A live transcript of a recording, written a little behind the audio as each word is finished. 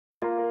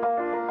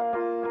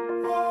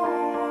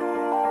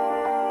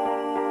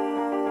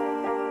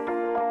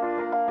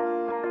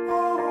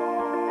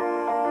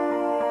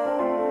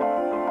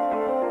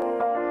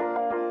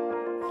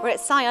at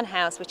Syon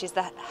House, which is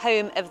the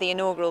home of the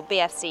inaugural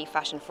BFC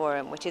Fashion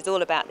Forum, which is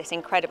all about this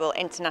incredible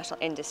international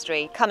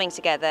industry coming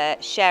together,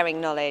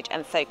 sharing knowledge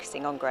and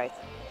focusing on growth.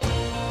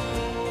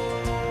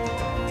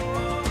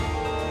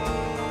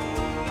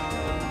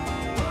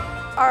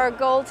 Our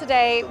goal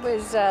today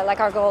was like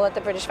our goal at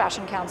the British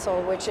Fashion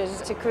Council, which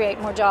is to create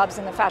more jobs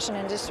in the fashion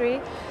industry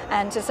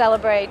and to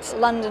celebrate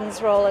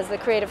London's role as the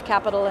creative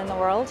capital in the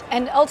world,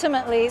 and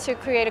ultimately to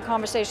create a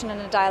conversation and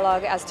a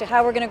dialogue as to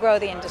how we're going to grow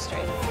the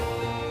industry.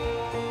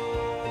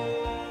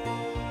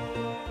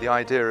 The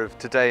idea of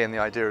today and the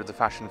idea of the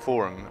Fashion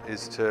Forum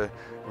is to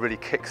really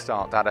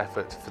kickstart that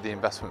effort for the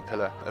investment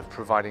pillar of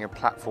providing a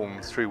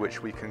platform through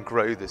which we can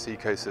grow this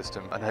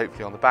ecosystem, and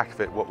hopefully on the back of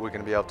it what we're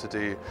going to be able to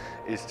do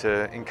is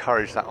to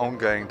encourage that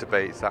ongoing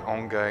debate, that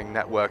ongoing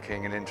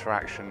networking and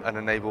interaction, and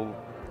enable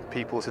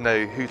people to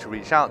know who to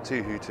reach out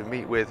to, who to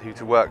meet with, who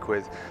to work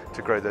with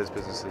to grow those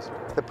businesses.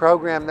 The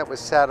program that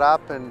was set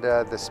up and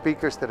the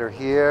speakers that are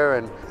here,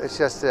 and it's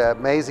just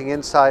amazing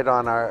insight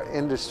on our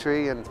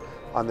industry and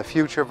on the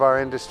future of our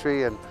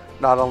industry, and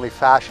not only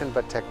fashion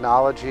but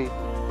technology.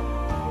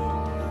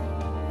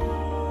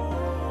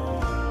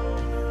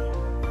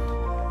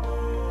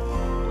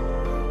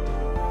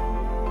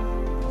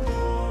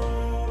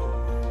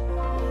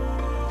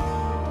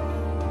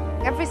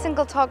 Every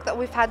single talk that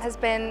we've had has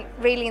been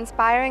really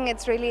inspiring.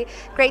 It's really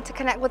great to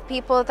connect with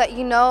people that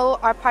you know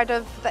are part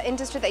of the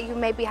industry that you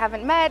maybe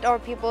haven't met, or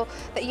people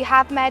that you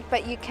have met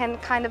but you can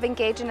kind of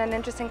engage in an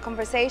interesting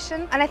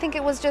conversation. And I think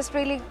it was just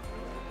really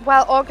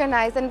well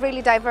organized and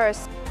really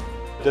diverse.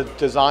 The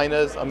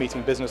designers are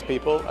meeting business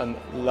people and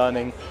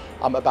learning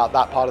about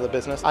that part of the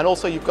business. And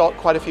also you've got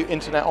quite a few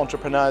internet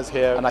entrepreneurs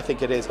here, and I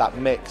think it is that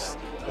mix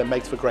that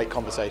makes for great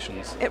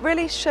conversations. It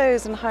really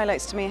shows and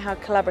highlights to me how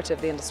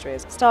collaborative the industry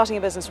is. Starting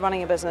a business,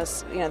 running a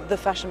business, the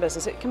fashion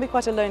business, it can be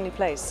quite a lonely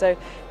place. So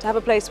to have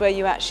a place where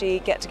you actually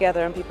get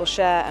together and people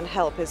share and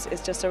help is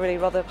just a really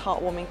rather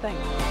heartwarming thing.